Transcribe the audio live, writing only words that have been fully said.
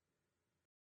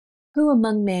Who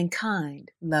Among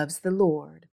Mankind Loves the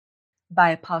Lord?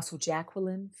 By Apostle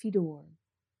Jacqueline Fedor.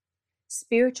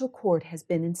 Spiritual court has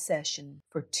been in session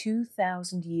for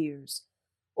 2,000 years,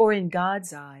 or in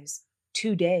God's eyes,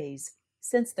 2 days,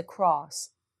 since the cross.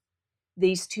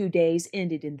 These 2 days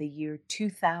ended in the year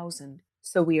 2000,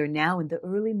 so we are now in the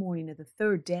early morning of the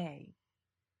third day.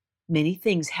 Many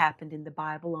things happened in the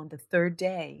Bible on the third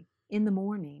day, in the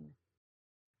morning.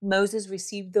 Moses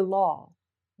received the law.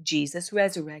 Jesus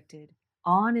resurrected,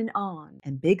 on,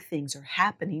 and big things are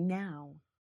happening now.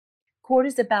 Court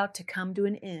is about to come to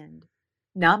an end.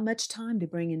 Not much time to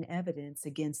bring in evidence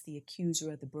against the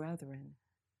accuser of the brethren.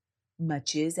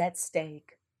 Much is at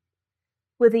stake.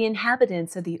 Will the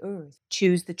inhabitants of the earth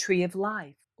choose the tree of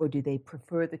life, or do they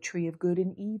prefer the tree of good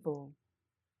and evil?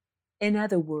 In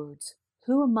other words,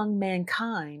 who among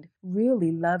mankind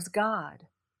really loves God?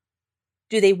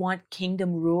 Do they want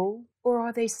kingdom rule, or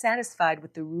are they satisfied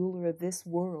with the ruler of this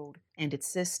world and its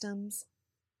systems?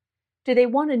 Do they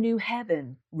want a new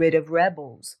heaven, rid of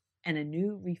rebels, and a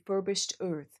new refurbished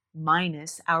earth,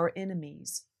 minus our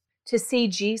enemies, to see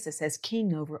Jesus as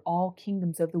king over all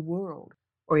kingdoms of the world,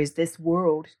 or is this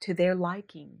world to their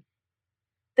liking?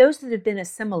 Those that have been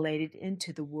assimilated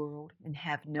into the world and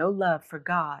have no love for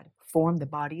God form the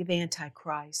body of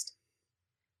Antichrist.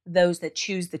 Those that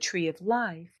choose the tree of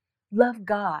life love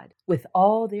God with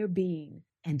all their being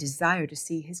and desire to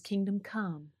see his kingdom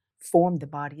come, form the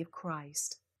body of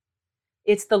Christ.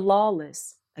 It's the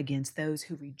lawless against those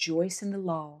who rejoice in the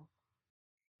law.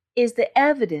 Is the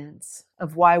evidence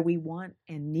of why we want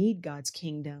and need God's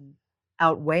kingdom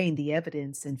outweighing the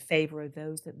evidence in favor of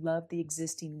those that love the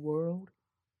existing world?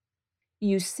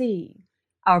 You see,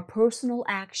 our personal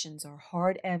actions are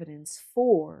hard evidence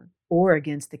for or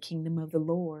against the kingdom of the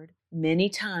Lord, many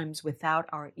times without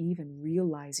our even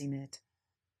realizing it.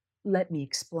 Let me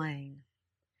explain.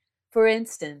 For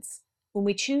instance, when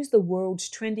we choose the world's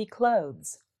trendy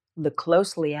clothes, look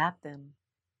closely at them.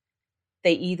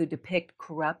 They either depict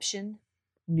corruption,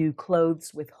 new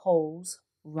clothes with holes,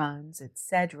 runs,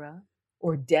 etc.,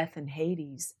 or death and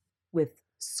Hades with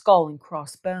skull and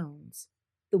crossbones,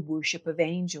 the worship of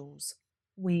angels,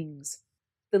 wings.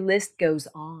 The list goes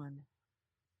on.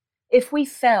 If we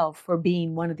fell for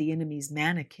being one of the enemy's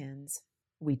mannequins,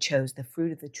 we chose the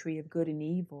fruit of the tree of good and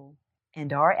evil,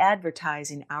 and are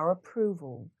advertising our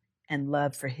approval and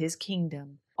love for his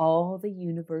kingdom, all the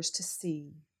universe to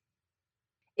see.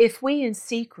 If we in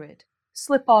secret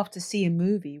slip off to see a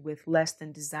movie with less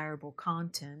than desirable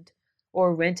content,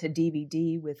 or rent a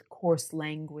DVD with coarse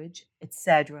language,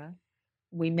 etc.,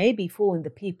 we may be fooling the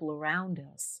people around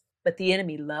us, but the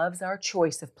enemy loves our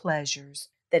choice of pleasures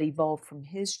that evolved from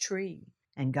his tree,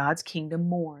 and God's kingdom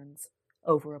mourns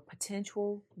over a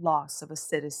potential loss of a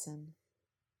citizen.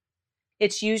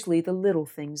 It's usually the little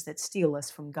things that steal us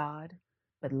from God,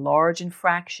 but large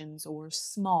infractions or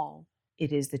small,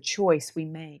 it is the choice we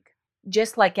make,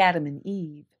 just like Adam and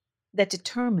Eve, that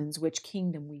determines which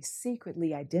kingdom we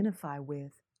secretly identify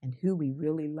with and who we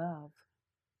really love.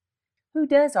 Who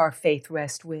does our faith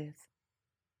rest with?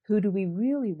 Who do we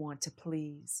really want to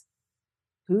please?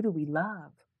 Who do we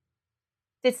love?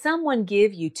 Did someone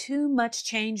give you too much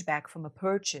change back from a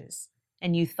purchase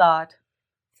and you thought,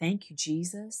 "Thank you,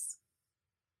 Jesus"?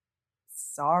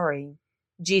 Sorry,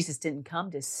 Jesus didn't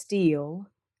come to steal,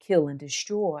 kill, and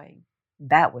destroy.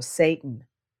 That was Satan.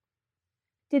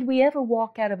 Did we ever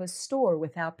walk out of a store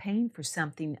without paying for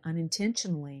something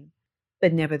unintentionally,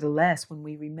 but nevertheless, when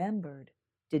we remembered,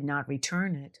 did not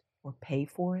return it or pay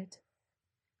for it?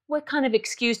 What kind of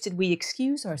excuse did we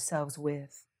excuse ourselves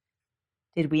with?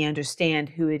 Did we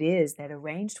understand who it is that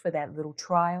arranged for that little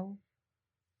trial?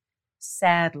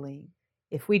 Sadly,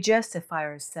 if we justify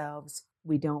ourselves,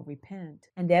 we don't repent,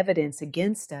 and evidence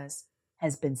against us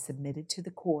has been submitted to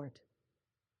the court.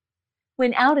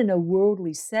 When out in a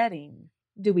worldly setting,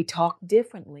 do we talk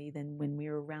differently than when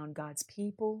we're around God's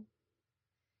people?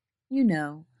 You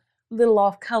know, little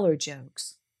off-color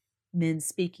jokes, men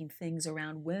speaking things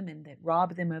around women that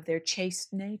rob them of their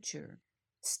chaste nature,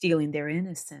 stealing their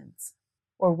innocence,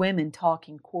 or women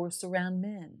talking coarse around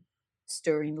men,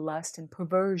 stirring lust and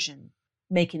perversion,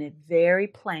 making it very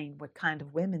plain what kind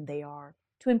of women they are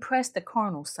to impress the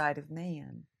carnal side of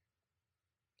man.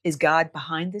 Is God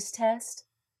behind this test?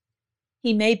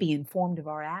 He may be informed of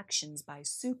our actions by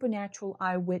supernatural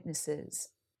eyewitnesses,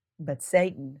 but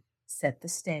Satan set the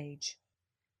stage.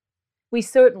 We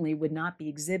certainly would not be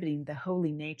exhibiting the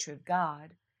holy nature of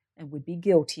God and would be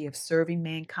guilty of serving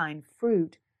mankind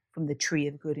fruit from the tree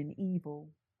of good and evil.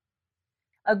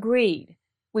 Agreed,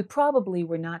 we probably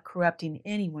were not corrupting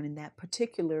anyone in that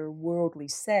particular worldly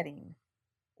setting,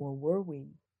 or were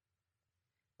we?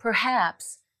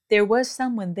 Perhaps There was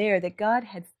someone there that God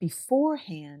had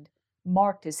beforehand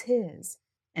marked as his,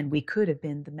 and we could have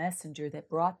been the messenger that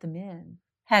brought them in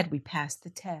had we passed the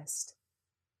test.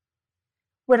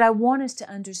 What I want us to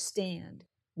understand,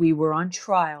 we were on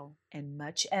trial and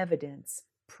much evidence,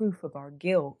 proof of our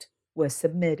guilt, was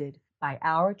submitted by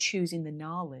our choosing the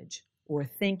knowledge or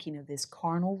thinking of this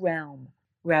carnal realm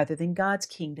rather than God's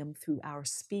kingdom through our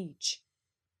speech.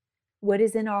 What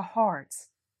is in our hearts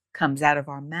comes out of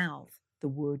our mouth, the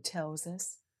word tells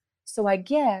us. So I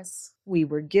guess we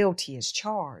were guilty as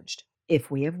charged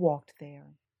if we have walked there.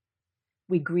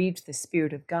 We grieved the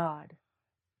Spirit of God.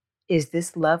 Is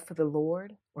this love for the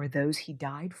Lord or those he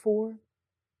died for?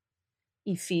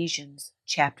 Ephesians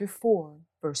chapter 4,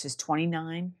 verses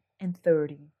 29 and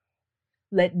 30.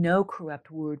 Let no corrupt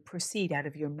word proceed out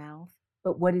of your mouth,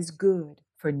 but what is good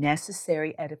for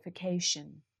necessary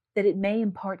edification, that it may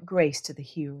impart grace to the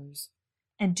hearers.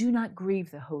 And do not grieve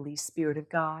the Holy Spirit of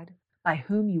God, by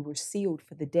whom you were sealed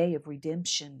for the day of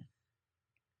redemption.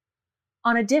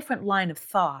 On a different line of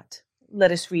thought,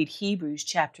 let us read Hebrews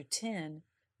chapter 10,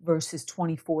 verses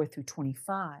 24 through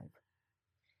 25.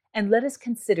 And let us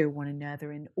consider one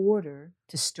another in order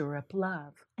to stir up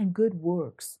love and good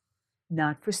works,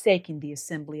 not forsaking the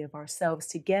assembly of ourselves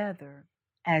together,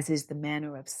 as is the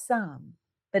manner of some,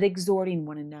 but exhorting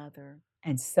one another,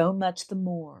 and so much the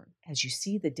more as you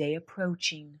see the day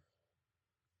approaching.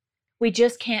 We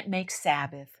just can't make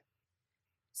Sabbath.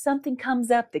 Something comes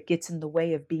up that gets in the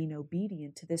way of being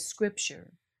obedient to this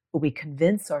scripture, but we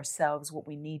convince ourselves what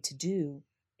we need to do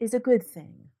is a good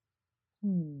thing.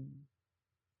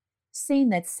 Seeing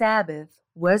that Sabbath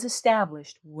was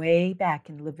established way back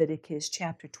in Leviticus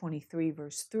chapter 23,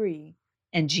 verse 3,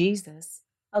 and Jesus,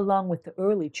 along with the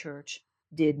early church,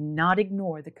 did not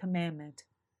ignore the commandment.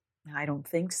 I don't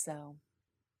think so.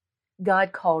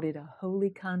 God called it a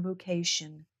holy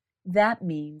convocation. That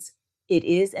means it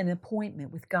is an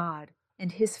appointment with God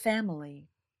and his family.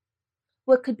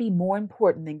 What could be more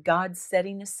important than God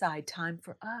setting aside time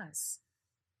for us?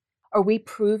 Are we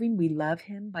proving we love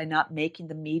him by not making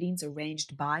the meetings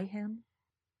arranged by him?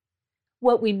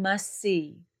 What we must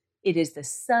see, it is the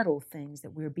subtle things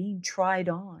that we're being tried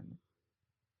on.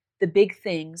 The big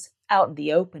things out in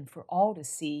the open for all to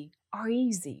see are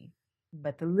easy,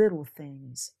 but the little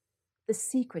things, the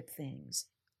secret things,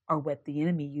 are what the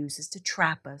enemy uses to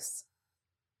trap us.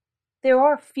 There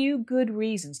are few good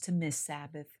reasons to miss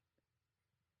Sabbath.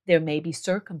 There may be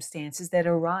circumstances that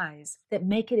arise that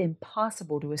make it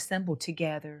impossible to assemble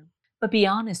together, but be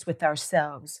honest with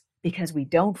ourselves because we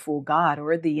don't fool God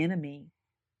or the enemy.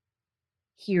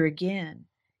 Here again,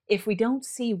 if we don't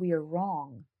see we are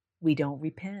wrong, we don't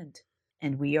repent,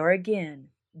 and we are again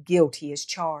guilty as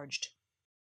charged.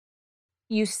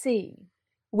 You see,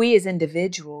 we as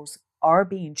individuals are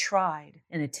being tried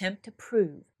in an attempt to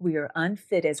prove we are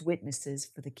unfit as witnesses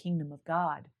for the kingdom of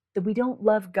God, that we don't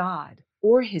love God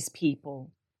or his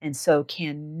people, and so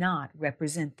cannot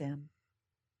represent them.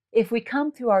 If we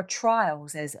come through our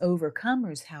trials as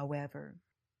overcomers, however,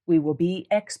 we will be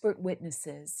expert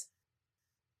witnesses.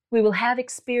 We will have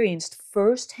experienced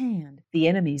firsthand the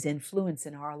enemy's influence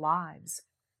in our lives,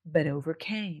 but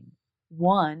overcame.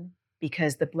 1,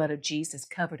 because the blood of Jesus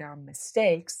covered our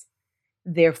mistakes,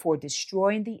 therefore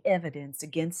destroying the evidence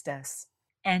against us.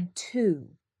 And 2,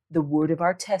 the word of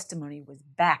our testimony was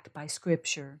backed by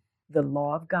Scripture, the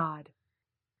law of God.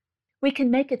 We can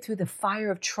make it through the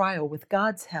fire of trial with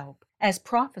God's help, as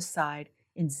prophesied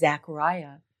in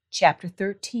Zechariah chapter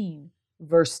 13,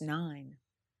 verse 9.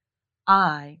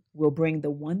 I will bring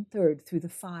the 1/3 through the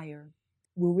fire,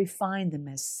 will refine them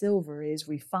as silver is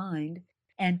refined,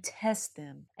 and test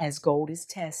them as gold is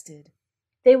tested.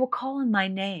 They will call on my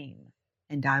name,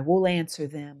 and I will answer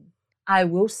them. I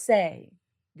will say,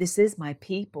 this is my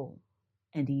people,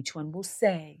 and each one will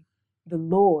say, the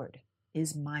Lord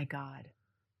is my God.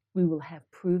 We will have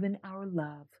proven our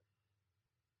love.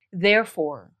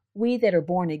 Therefore, we that are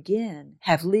born again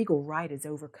have legal right as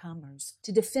overcomers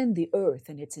to defend the earth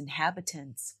and its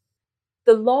inhabitants.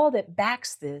 The law that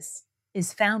backs this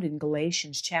is found in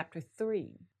Galatians chapter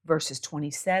 3, verses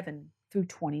 27 through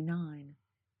 29.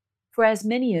 For as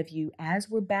many of you as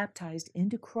were baptized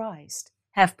into Christ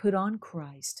have put on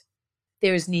Christ.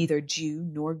 There is neither Jew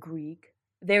nor Greek.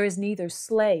 There is neither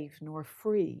slave nor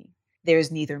free. There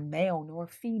is neither male nor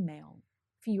female,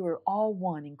 for you are all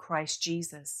one in Christ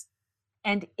Jesus.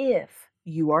 And if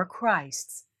you are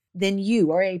Christ's, then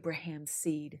you are Abraham's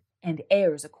seed and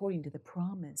heirs according to the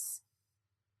promise.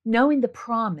 Knowing the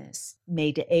promise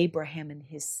made to Abraham and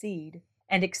his seed,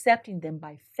 and accepting them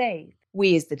by faith,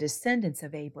 we as the descendants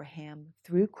of Abraham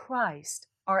through Christ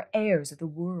are heirs of the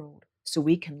world, so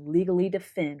we can legally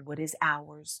defend what is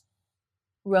ours.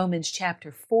 Romans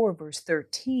chapter 4, verse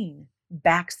 13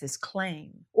 backs this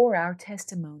claim, or our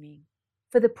testimony.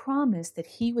 For the promise that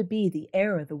he would be the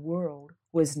heir of the world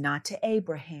was not to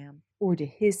Abraham or to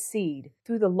his seed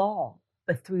through the law,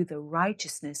 but through the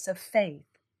righteousness of faith.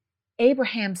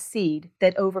 Abraham's seed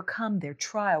that overcome their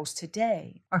trials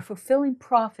today are fulfilling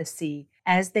prophecy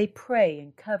as they pray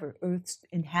and cover earth's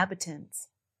inhabitants.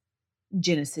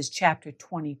 Genesis chapter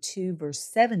 22, verse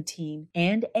 17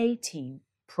 and 18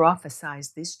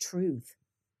 prophesies this truth.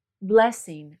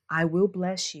 Blessing, I will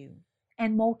bless you,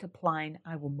 and multiplying,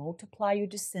 I will multiply your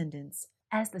descendants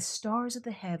as the stars of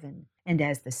the heaven and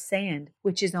as the sand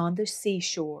which is on the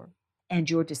seashore. And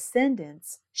your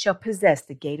descendants shall possess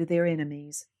the gate of their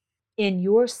enemies. In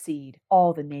your seed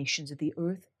all the nations of the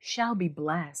earth shall be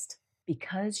blessed,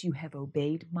 because you have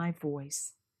obeyed my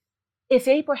voice. If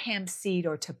Abraham's seed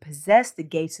are to possess the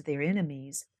gates of their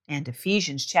enemies, and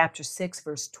Ephesians chapter 6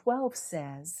 verse 12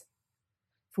 says,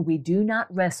 "For we do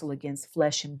not wrestle against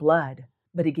flesh and blood,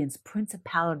 but against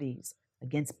principalities,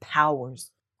 against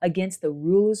powers, against the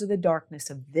rulers of the darkness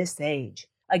of this age,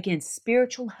 against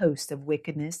spiritual hosts of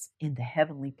wickedness in the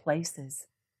heavenly places."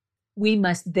 We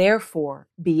must therefore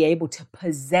be able to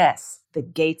possess the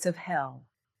gates of hell.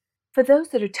 For those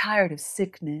that are tired of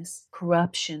sickness,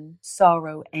 corruption,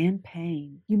 sorrow, and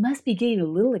pain, you must be getting a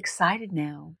little excited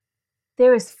now.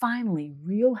 There is finally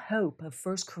real hope of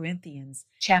 1 Corinthians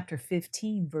chapter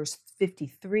 15, verse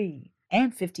 53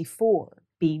 and 54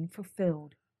 being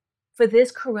fulfilled. For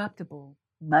this corruptible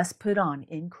must put on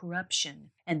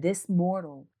incorruption, and this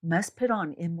mortal must put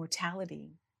on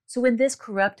immortality. So when this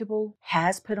corruptible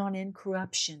has put on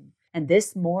incorruption, and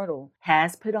this mortal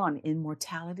has put on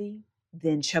immortality,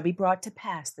 then shall be brought to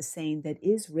pass the saying that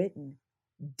is written,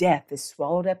 "Death is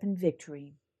swallowed up in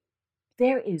victory."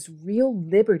 There is real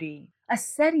liberty, a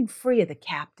setting free of the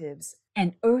captives,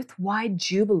 an earth-wide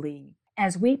jubilee,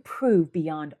 as we prove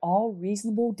beyond all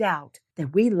reasonable doubt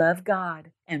that we love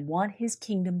God and want His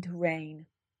kingdom to reign.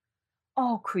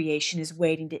 All creation is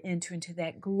waiting to enter into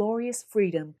that glorious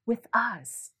freedom with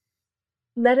us.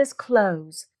 Let us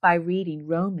close by reading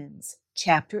Romans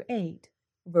chapter 8,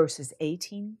 verses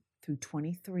 18 through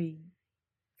 23.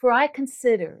 For I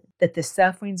consider that the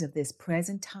sufferings of this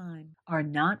present time are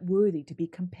not worthy to be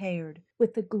compared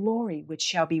with the glory which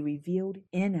shall be revealed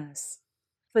in us.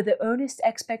 For the earnest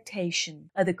expectation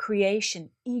of the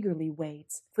creation eagerly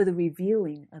waits for the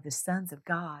revealing of the sons of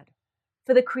God.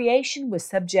 For the creation was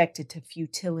subjected to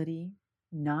futility,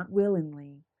 not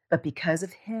willingly, but because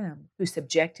of Him who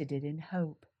subjected it in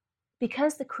hope.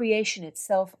 Because the creation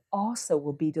itself also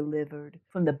will be delivered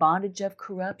from the bondage of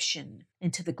corruption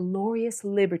into the glorious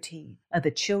liberty of the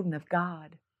children of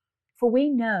God. For we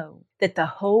know that the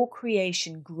whole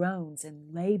creation groans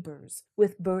and labors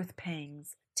with birth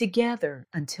pangs together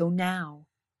until now.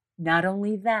 Not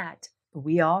only that, but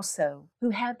we also,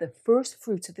 who have the first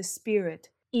fruits of the Spirit,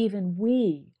 even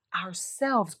we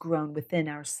ourselves groan within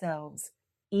ourselves,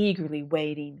 eagerly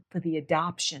waiting for the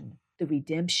adoption, the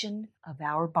redemption of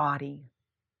our body.